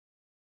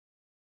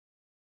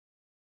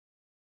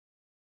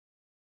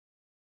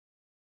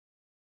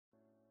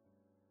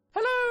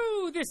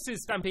this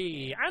is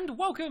Stampy, and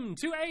welcome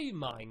to a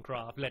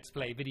Minecraft Let's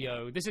Play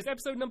video. This is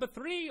episode number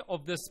 3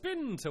 of the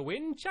Spin to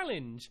Win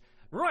Challenge.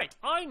 Right,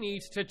 I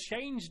need to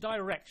change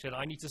direction.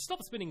 I need to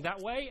stop spinning that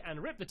way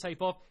and rip the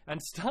tape off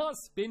and start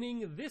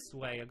spinning this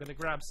way. I'm going to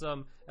grab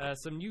some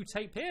new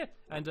tape here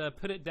and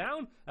put it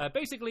down.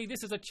 Basically,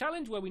 this is a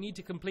challenge where we need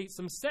to complete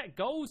some set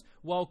goals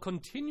while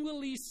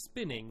continually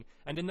spinning.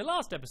 And in the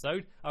last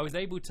episode, I was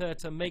able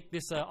to make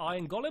this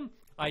iron golem.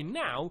 I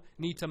now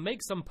need to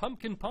make some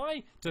pumpkin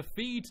pie to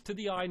feed to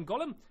the iron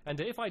golem,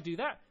 and if I do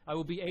that, I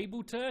will be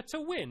able to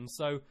win.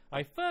 So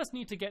I first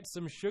need to get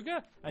some sugar,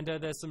 and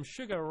there's some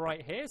sugar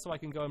right here, so I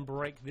can go and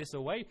break this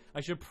away.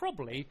 I should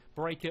probably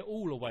break it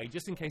all away,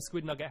 just in case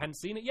Squid Nugget hadn't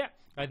seen it yet,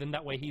 then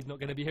that way he's not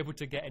going to be able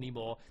to get any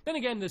more. Then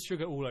again, there's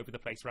sugar all over the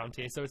place around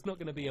here, so it's not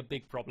going to be a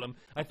big problem.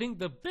 I think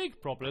the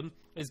big problem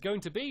is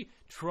going to be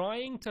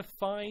trying to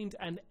find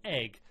an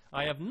egg.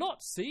 I have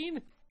not seen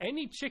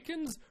any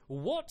chickens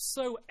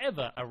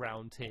whatsoever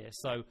around here,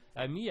 so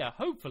yeah,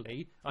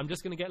 hopefully I'm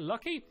just going to get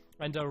lucky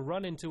and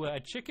run into a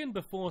chicken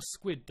before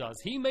Squid does.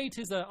 He made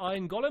his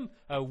iron golem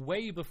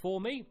way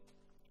before me,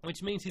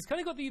 which means he's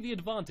kind of got the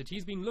advantage.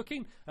 He's been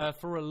looking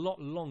for a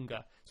lot longer.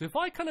 So if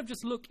I kind of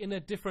just look in a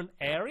different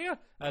area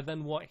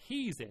than what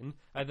he's in,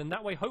 then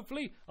that way,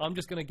 hopefully, I'm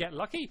just going to get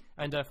lucky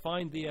and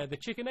find the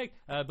chicken egg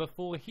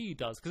before he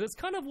does. Because it's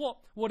kind of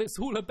what it's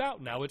all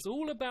about now. It's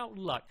all about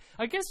luck.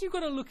 I guess you've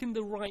got to look in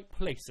the right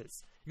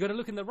places. You've got to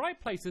look in the right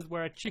places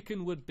where a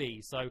chicken would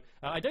be. So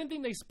I don't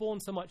think they spawn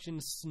so much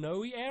in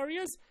snowy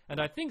areas, and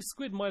I think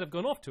Squid might have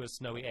gone off to a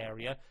snowy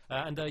area,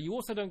 and you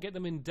also don't get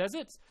them in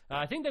deserts.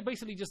 I think they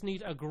basically just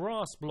need a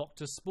grass block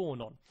to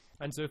spawn on.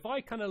 And so if I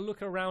kind of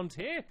look around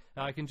here,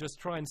 I can just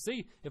try and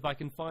see if I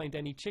can find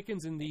any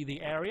chickens in the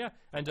area,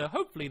 and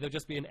hopefully there'll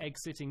just be an egg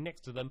sitting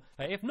next to them.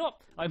 If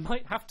not, I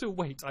might have to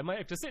wait. I might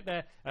have to sit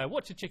there,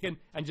 watch a chicken,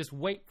 and just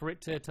wait for it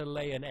to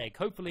lay an egg.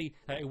 Hopefully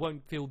it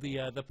won't feel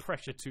the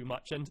pressure too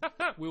much, and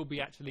we'll be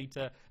actually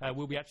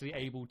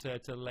able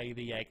to lay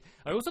the egg.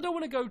 I also don't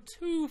want to go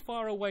too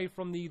far away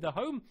from the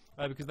home,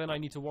 because then I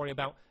need to worry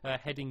about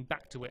heading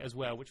back to it as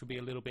well, which will be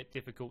a little bit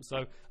difficult. So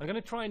I'm going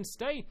to try and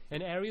stay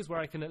in areas where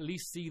I can at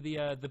least see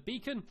the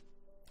beacon,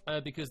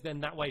 because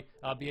then that way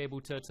I'll be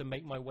able to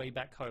make my way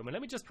back home. And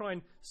let me just try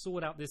and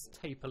sort out this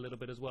tape a little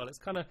bit as well. It's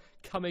kind of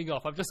coming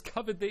off. I've just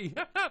covered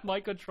my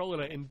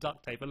controller in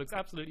duct tape. It looks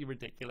absolutely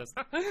ridiculous.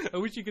 I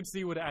wish you could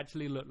see what it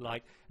actually looked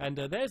like. And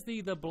there's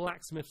the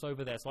blacksmiths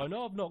over there. So I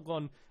know I've not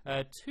gone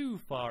too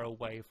far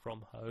away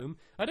from home.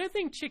 I don't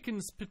think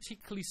chickens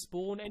particularly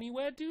spawn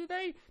anywhere, do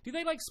they? Do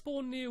they like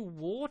spawn near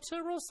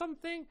water or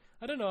something?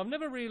 I don't know. I've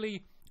never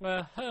really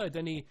heard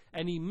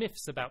any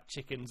myths about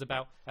chickens,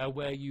 about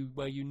where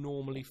you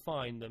normally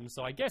find them.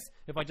 So I guess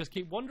if I just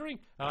keep wandering,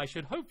 I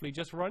should hopefully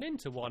just run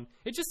into one.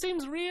 It just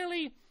seems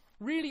really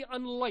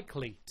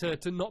unlikely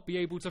to not be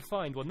able to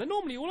find one. They're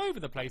normally all over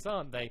the place,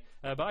 aren't they?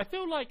 But I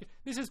feel like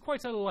this is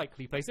quite a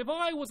likely place. If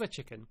I was a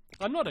chicken,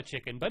 I'm not a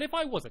chicken, but if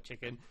I was a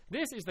chicken,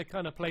 this is the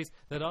kind of place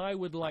that I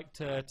would like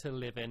to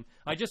live in.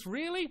 I just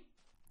really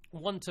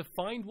want to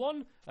find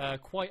one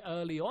quite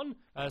early on,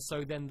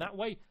 so then that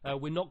way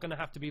we're not going to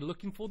have to be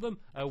looking for them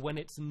when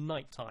it's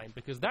nighttime,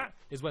 because that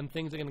is when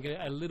things are going to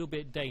get a little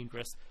bit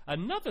dangerous.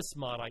 Another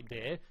smart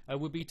idea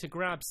would be to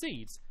grab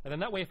seeds, and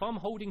then that way if I'm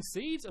holding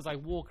seeds as I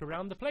walk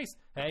around the place,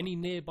 any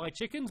nearby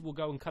chickens will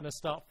go and kind of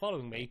start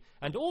following me.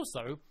 And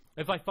also,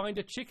 if I find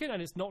a chicken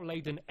and it's not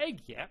laid an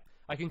egg yet,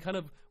 I can kind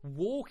of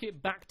walk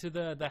it back to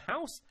the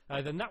house,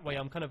 then that way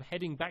I'm kind of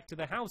heading back to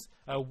the house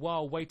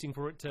while waiting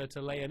for it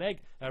to lay an egg,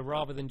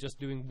 rather than just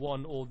doing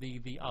one or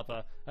the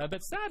other.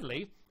 But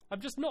sadly, I'm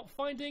just not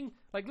finding,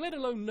 like, let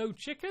alone no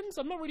chickens,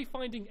 I'm not really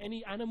finding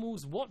any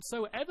animals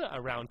whatsoever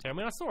around here. I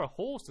mean, I saw a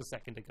horse a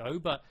second ago,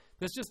 but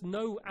there's just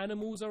no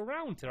animals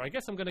around here. I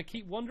guess I'm going to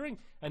keep wandering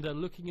and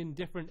looking in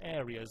different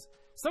areas.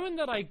 Something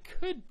that I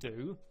could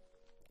do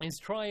is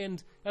try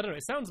and, I don't know,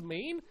 it sounds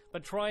mean,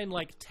 but try and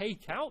like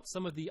take out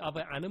some of the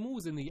other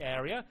animals in the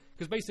area,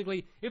 because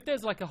basically if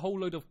there's like a whole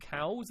load of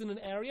cows in an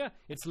area,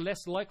 it's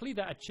less likely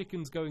that a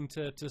chicken's going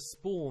to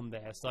spawn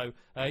there. So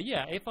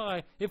yeah, if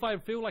I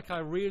feel like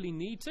I really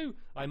need to,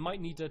 I might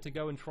need to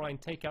go and try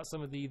and take out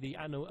some of the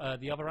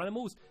other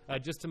animals,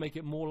 just to make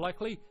it more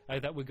likely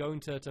that we're going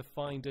to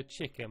find a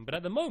chicken. But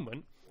at the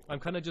moment, I'm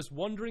kind of just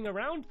wandering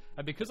around,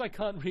 and because I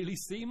can't really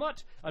see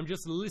much, I'm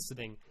just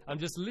listening. I'm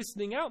just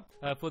listening out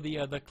for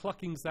the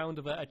clucking sound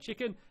of a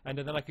chicken, and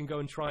then I can go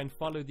and try and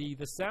follow the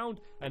sound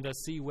and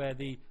see where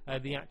the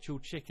actual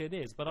chicken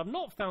is. But I've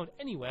not found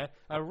anywhere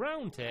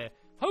around here.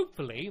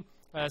 Hopefully,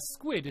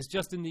 Squid is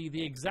just in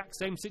the exact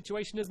same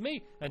situation as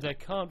me, and I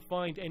can't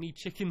find any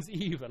chickens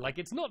either. Like,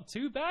 it's not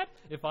too bad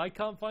if I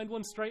can't find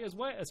one straight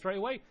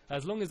away,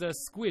 as long as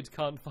Squid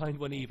can't find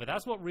one either.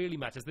 That's what really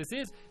matters. This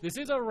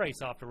is a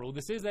race after all.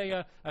 This is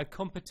a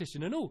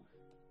competition. And oh,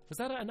 is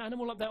that an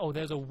animal up there? Oh,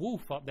 there's a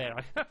wolf up there.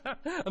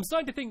 I'm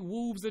starting to think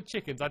wolves are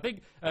chickens. I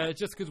think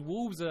just because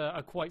wolves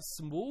are quite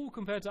small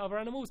compared to other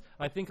animals,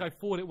 I think I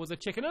thought it was a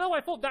chicken. Oh,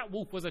 I thought that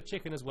wolf was a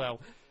chicken as well.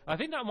 I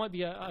think that might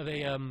be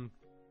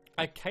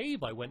a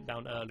cave I went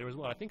down earlier as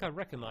well. I think I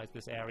recognize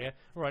this area.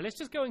 Alright, let's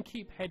just go and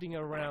keep heading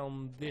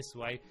around this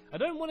way. I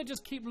don't want to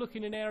just keep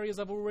looking in areas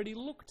I've already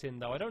looked in,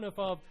 though. I don't know if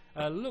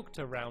I've looked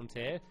around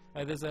here.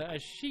 There's a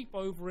sheep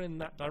over in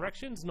that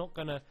direction. It's not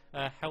going to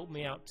help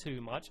me out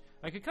too much.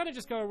 I could kind of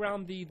just go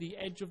around the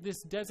edge of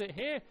this desert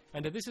here,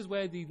 and this is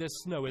where the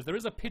snow is. There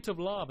is a pit of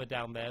lava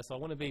down there, so I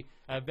want to be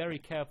very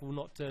careful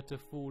not to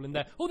fall in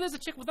there. Oh, there's a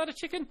chicken. Was that a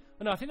chicken?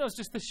 Oh, no, I think that was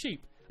just the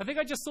sheep. I think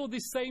I just saw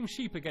this same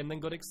sheep again, then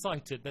got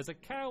excited. There's a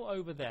cow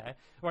over there.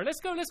 All right, let's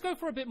go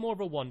for a bit more of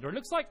a wander. It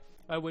looks like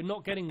we're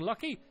not getting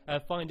lucky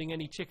finding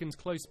any chickens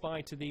close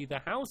by to the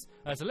house.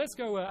 So let's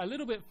go a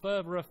little bit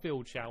further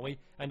afield, shall we?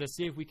 And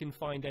see if we can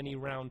find any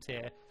round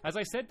here. As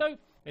I said, though,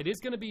 it is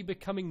going to be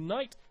becoming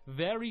night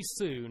very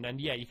soon.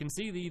 And yeah, you can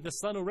see the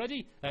sun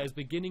already is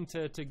beginning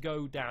to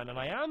go down. And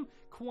I am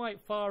quite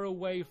far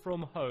away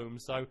from home.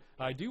 So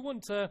I do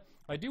want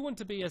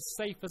to be as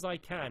safe as I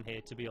can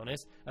here, to be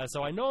honest.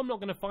 So I know I'm not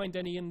going to find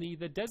any in the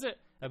desert.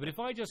 But if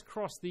I just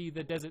cross the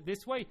desert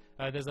this way,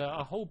 there's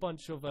a whole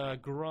bunch of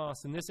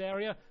grass in this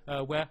area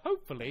where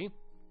hopefully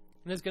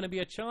there's going to be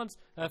a chance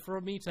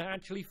for me to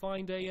actually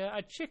find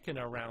a chicken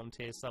around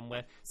here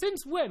somewhere.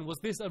 Since when was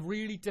this a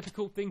really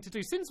difficult thing to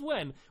do? Since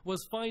when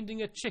was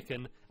finding a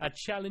chicken a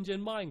challenge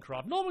in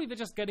Minecraft? Normally they're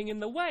just getting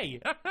in the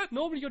way.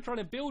 Normally you're trying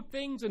to build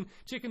things and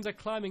chickens are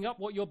climbing up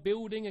what you're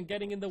building and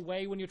getting in the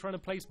way when you're trying to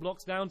place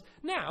blocks down.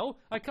 Now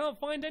I can't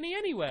find any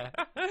anywhere.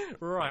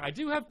 Right, I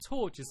do have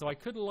torches, so I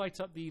could light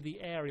up the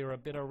area a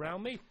bit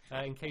around me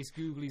in case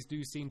googlies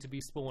do seem to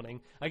be spawning.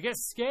 I get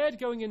scared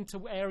going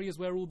into areas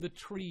where all the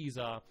trees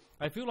are.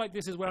 I feel like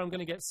this is where I'm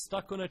going to get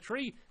stuck on a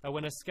tree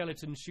when a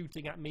skeleton's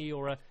shooting at me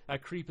or a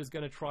creeper's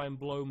going to try and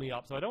blow me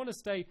up. So I don't want to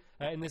stay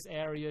in this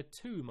area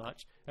too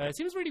much. It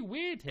seems really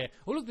weird here.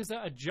 Oh, look, there's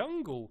a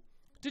jungle.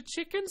 Do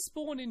chickens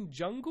spawn in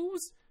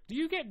jungles? Do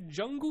you get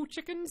jungle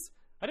chickens?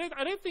 I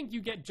don't think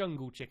you get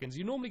jungle chickens.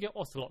 You normally get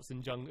ocelots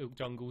in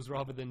jungles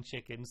rather than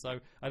chickens. So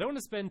I don't want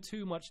to spend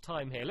too much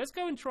time here. Let's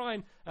go and try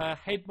and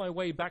head my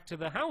way back to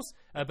the house,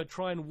 but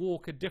try and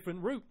walk a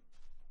different route.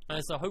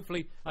 So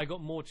hopefully I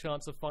got more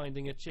chance of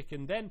finding a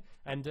chicken then.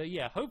 And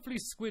yeah, hopefully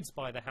squid's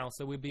by the house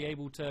so we'll be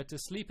able to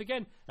sleep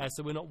again.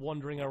 So we're not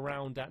wandering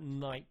around at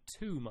night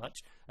too much.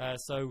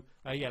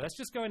 Yeah, let's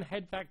just go and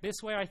head back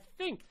this way. I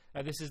think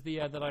this is the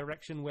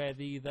direction where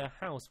the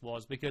house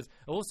was, because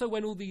also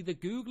when all the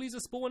googlies are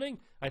spawning,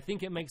 I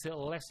think it makes it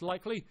less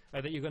likely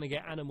that you're going to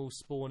get animals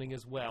spawning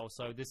as well.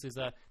 So this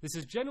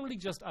is generally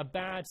just a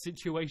bad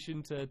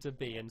situation to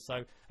be in.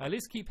 So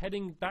let's keep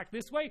heading back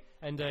this way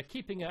and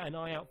keeping an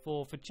eye out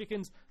for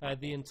chickens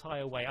the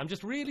entire way. I'm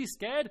just really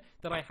scared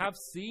that I have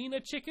seen a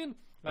chicken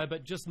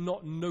but just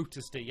not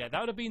noticed it yet.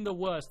 That would have been the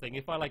worst thing,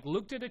 if I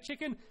looked at a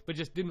chicken but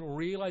just didn't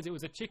realize it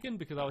was a chicken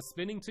because I was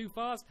spinning too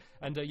fast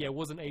and yeah,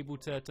 wasn't able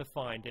to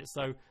find it.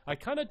 So I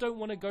kind of don't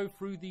want to go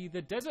through the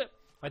desert.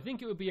 I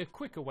think it would be a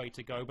quicker way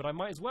to go, but I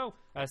might as well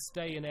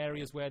stay in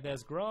areas where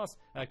there's grass,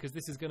 because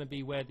this is going to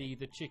be where the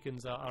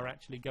chickens are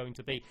actually going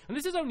to be. And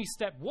this is only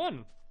step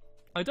one.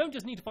 I don't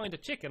just need to find a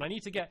chicken, I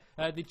need to get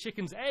the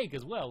chicken's egg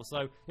as well.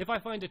 So if I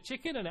find a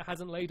chicken and it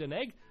hasn't laid an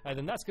egg,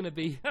 then that's going to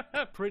be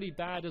pretty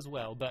bad as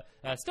well. But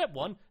step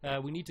one,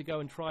 we need to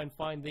go and try and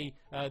find the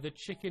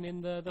chicken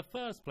in the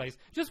first place.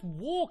 Just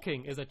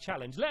walking is a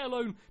challenge, let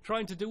alone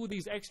trying to do all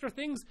these extra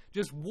things.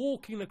 Just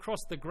walking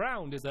across the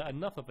ground is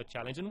enough of a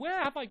challenge. And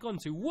where have I gone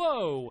to?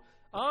 Whoa!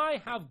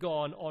 I have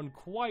gone on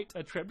quite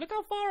a trip. Look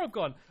how far I've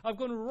gone. I've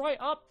gone right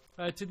up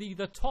to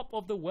the top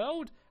of the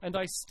world, and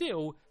I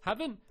still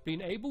haven't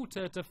been able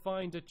to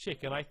find a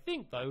chicken. I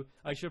think, though,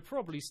 I should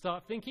probably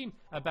start thinking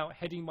about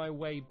heading my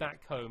way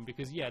back home,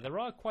 because, yeah, there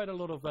are quite a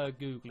lot of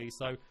googlies.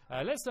 So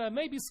let's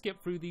maybe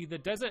skip through the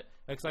desert,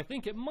 because I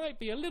think it might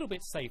be a little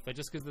bit safer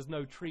just because there's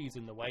no trees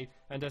in the way,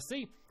 and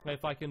see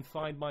if I can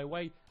find my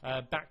way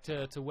back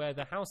to where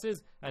the house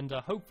is, and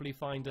hopefully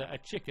find a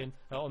chicken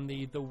on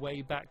the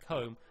way back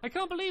home. I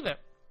can't believe it.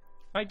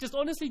 I just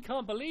honestly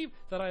can't believe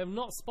that I have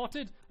not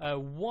spotted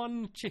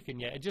one chicken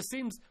yet. It just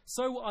seems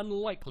so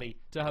unlikely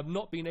to have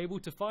not been able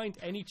to find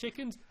any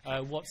chickens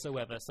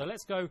whatsoever. So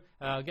let's go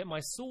get my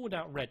sword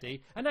out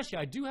ready. And actually,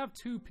 I do have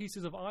 2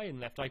 pieces of iron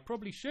left. I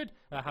probably should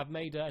have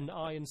made an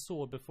iron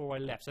sword before I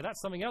left. So that's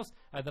something else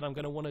that I'm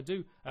going to want to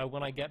do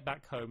when I get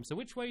back home. So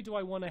which way do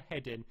I want to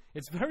head in?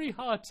 It's very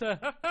hard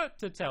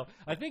to tell.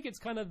 I think it's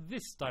kind of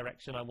this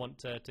direction I want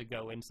to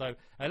go in. So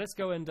let's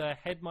go and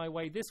head my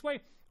way this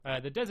way.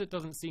 The desert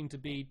doesn't seem to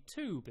be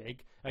too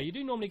big. You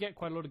do normally get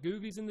quite a lot of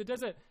googlies in the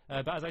desert,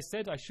 but as I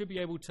said, I should be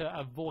able to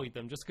avoid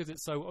them just because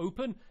it's so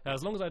open.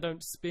 As long as I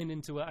don't spin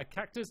into a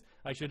cactus,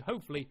 I should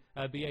hopefully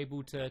be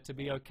able to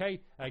be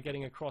okay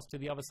getting across to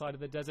the other side of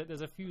the desert.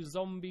 There's a few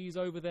zombies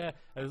over there.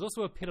 There's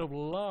also a pit of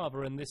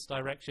lava in this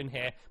direction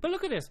here. But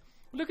look at this.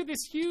 Look at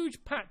this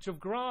huge patch of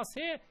grass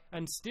here,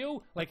 and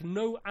still,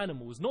 no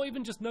animals. Not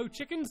even just no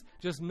chickens,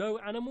 just no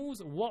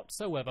animals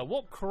whatsoever.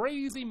 What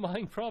crazy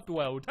Minecraft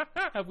world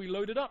have we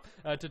loaded up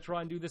to try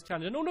and do this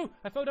challenge? No,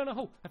 I fell down a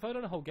hole. I fell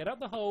down a hole. Get out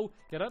the hole.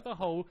 Get out the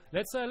hole.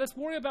 Let's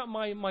worry about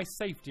my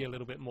safety a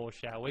little bit more,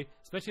 shall we?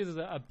 Especially as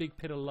there's a big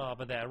pit of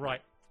lava there.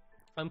 Right.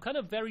 I'm kind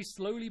of very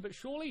slowly but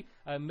surely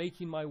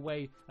making my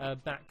way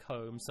back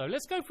home. So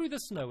let's go through the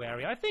snow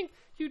area. I think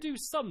you do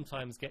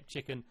sometimes get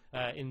chicken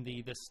in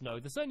the snow.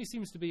 There certainly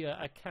seems to be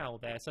a cow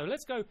there. So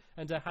let's go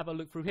and have a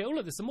look through here. Oh,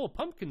 look, there's some more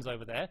pumpkins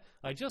over there.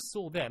 I just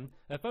saw them.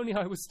 If only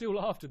I was still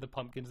after the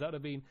pumpkins, that would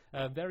have been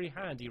very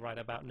handy right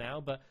about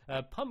now. But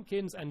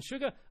pumpkins and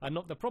sugar are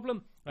not the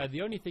problem.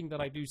 The only thing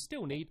that I do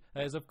still need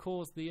is, of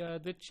course,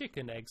 the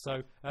chicken egg.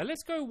 So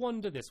let's go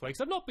wander this way,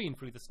 because I've not been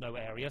through the snow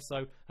area,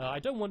 so I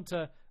don't want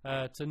to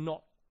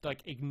not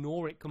like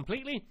ignore it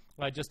completely,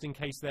 just in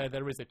case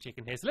there is a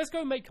chicken here. So let's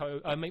go make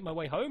my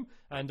way home,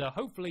 and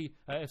hopefully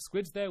if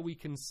Squid's there we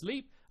can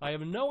sleep. I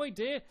have no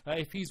idea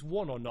if he's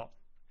won or not.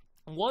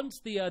 Once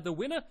the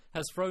winner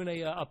has thrown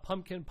a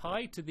pumpkin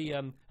pie to the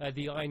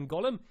iron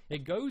golem,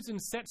 it goes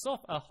and sets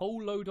off a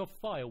whole load of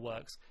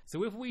fireworks.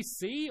 So if we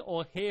see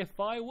or hear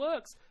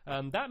fireworks,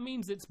 that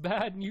means it's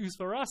bad news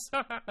for us,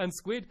 and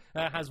Squid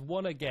has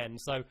won again.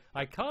 So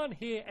I can't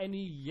hear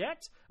any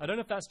yet. I don't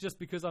know if that's just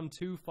because I'm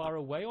too far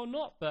away or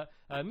not, but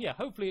yeah,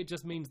 hopefully it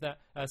just means that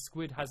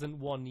Squid hasn't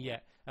won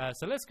yet.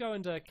 So let's go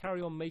and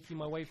carry on making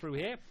my way through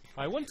here.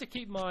 I want to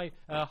keep my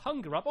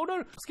hunger up. Oh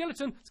no!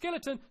 Skeleton!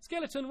 Skeleton!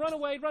 Skeleton! Run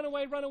away! Run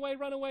away! Run away!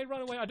 Run away!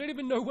 Run away! I don't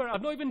even know where.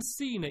 I've not even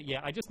seen it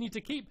yet. I just need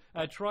to keep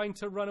trying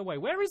to run away.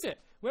 Where is it?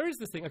 Where is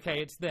this thing? Okay,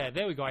 it's there.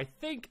 There we go. I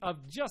think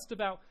I've just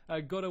about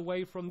got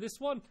away from this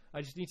one.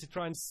 I just need to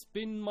try and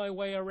spin my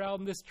way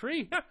around this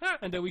tree.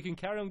 And then we can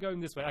carry on going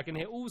this way. I can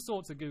hear all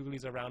sorts of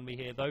googlies around me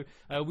here,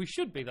 though. We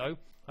should be, though,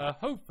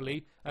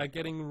 hopefully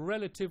getting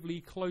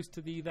relatively close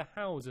to the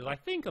houses. I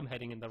think I'm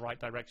heading in the right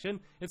direction.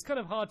 It's kind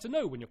of hard to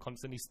know when you're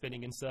constantly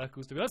spinning in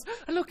circles, to be honest.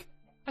 And look!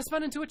 I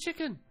spun into a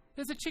chicken!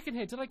 There's a chicken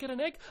here. Did I get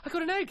an egg? I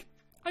got an egg!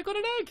 I got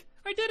an egg!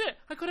 I did it!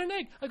 I got an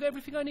egg! I got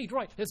everything I need.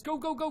 Right, let's go,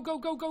 go, go, go,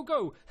 go, go,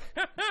 go!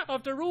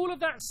 After all of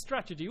that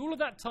strategy, all of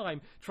that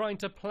time trying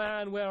to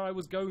plan where I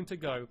was going to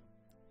go,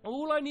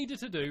 all I needed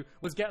to do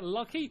was get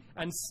lucky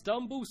and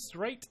stumble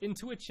straight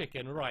into a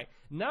chicken. Right,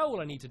 now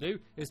all I need to do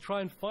is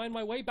try and find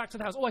my way back to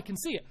the house. Oh, I can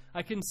see it.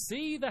 I can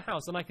see the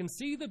house and I can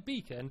see the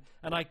beacon,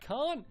 and I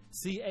can't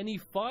see any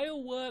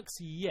fireworks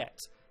yet.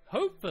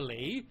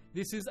 Hopefully,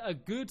 this is a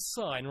good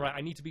sign. Right,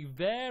 I need to be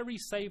very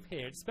safe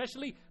here. It's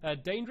especially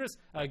dangerous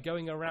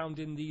going around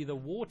in the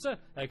water,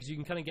 because you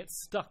can kind of get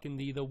stuck in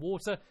the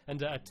water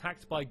and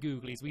attacked by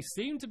googlies. We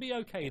seem to be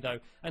okay, though,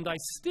 and I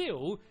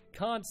still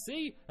can't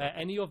see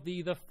any of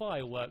the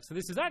fireworks. So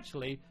this is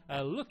actually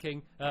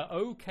looking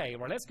okay.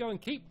 Right, let's go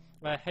and keep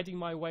heading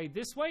my way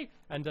this way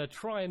and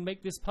try and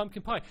make this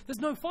pumpkin pie. There's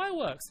no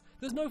fireworks.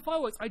 There's no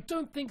fireworks. I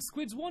don't think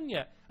Squid's won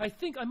yet. I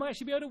think I might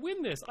actually be able to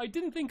win this. I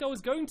didn't think I was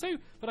going to,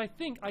 but I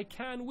think I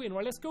can win.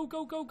 Right, let's go,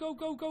 go, go, go,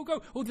 go, go,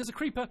 go. Oh, there's a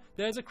creeper.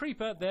 There's a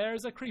creeper.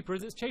 There's a creeper.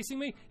 Is it chasing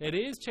me? It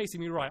is chasing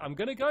me. Right, I'm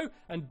going to go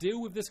and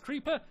deal with this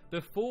creeper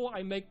before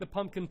I make the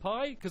pumpkin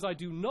pie, because I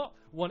do not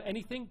want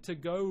anything to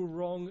go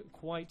wrong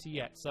quite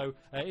yet. So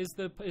is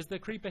the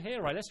creeper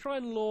here? Right, let's try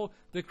and lure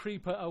the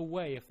creeper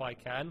away if I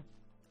can.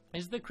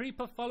 Is the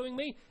creeper following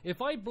me?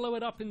 If I blow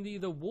it up in the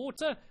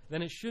water,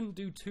 then it shouldn't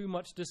do too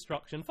much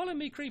destruction. Follow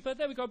me, creeper.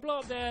 There we go. Blow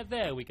up there.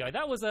 There we go.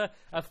 That was a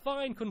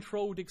fine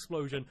controlled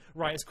explosion.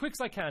 Right, as quick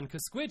as I can,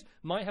 because Squid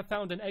might have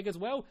found an egg as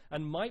well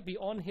and might be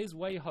on his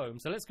way home.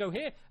 So let's go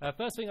here.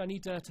 First thing I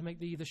need to make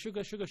the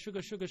sugar.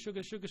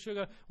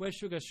 Where's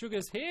sugar?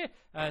 Sugar's here.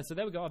 So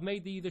there we go. I've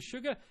made the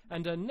sugar,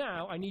 and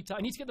now I need to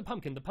get the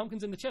pumpkin. The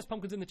pumpkin's in the chest.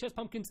 Pumpkin's in the chest.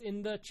 Pumpkin's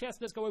in the chest.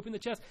 Let's go open the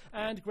chest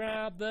and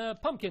grab the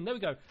pumpkin. There we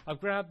go.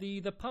 I've grabbed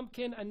the pumpkin,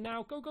 and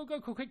now go,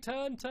 quick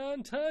turn,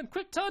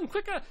 quick turn,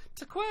 quicker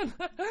to Quan.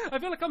 I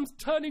feel like I'm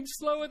turning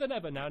slower than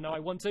ever now. I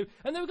want to,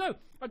 and there we go.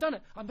 I've done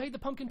it. I made the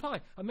pumpkin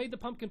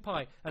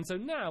pie. And so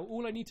now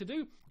all I need to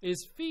do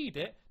is feed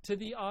it to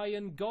the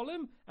iron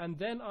golem, and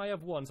then I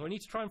have won. So I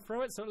need to try and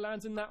throw it so it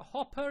lands in that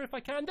hopper if I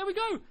can. There we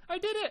go. I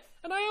did it,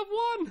 and I have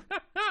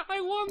won.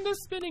 I won the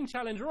spinning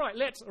challenge. Right,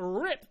 let's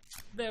rip.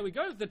 There we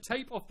go. The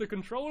tape off the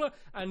controller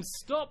and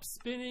stop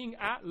spinning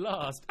at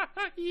last.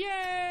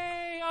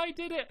 Yay! I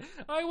did it.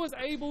 I was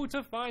able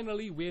to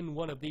finally win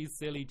one of these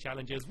silly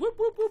challenges. Whoop,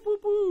 whoop, whoop,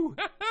 whoop,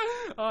 whoop.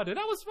 Oh, that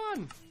was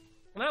fun.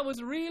 That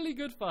was really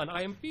good fun.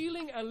 I am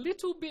feeling a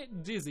little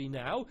bit dizzy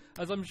now,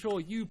 as I'm sure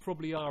you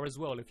probably are as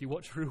well if you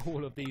watch through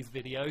all of these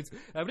videos.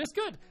 But it's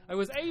good. I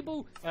was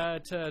able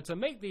to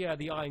make the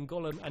iron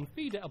golem and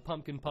feed it a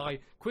pumpkin pie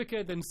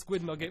quicker than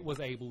Squid Nugget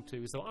was able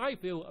to. So I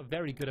feel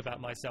very good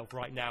about myself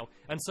right now.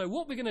 And so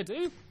what we're going to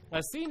do,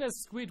 as soon as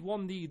Squid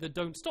won the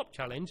Don't Stop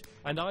challenge,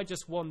 and I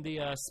just won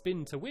the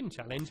Spin to Win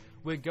challenge,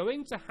 we're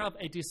going to have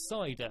a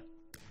decider.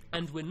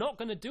 And we're not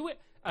going to do it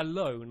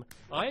alone.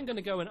 I am going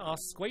to go and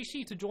ask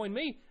Squishy to join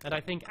me, and I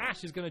think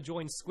Ash is going to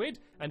join Squid,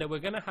 and we're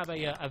going to have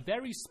a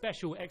very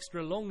special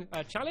extra long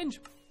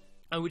challenge,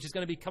 which is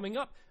going to be coming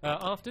up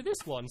after this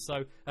one.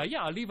 So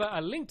yeah, I'll leave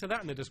a link to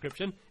that in the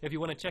description if you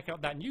want to check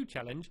out that new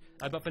challenge.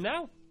 But for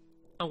now,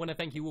 I want to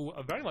thank you all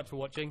very much for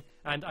watching,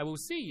 and I will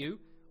see you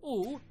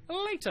all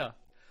later.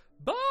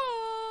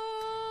 Bye!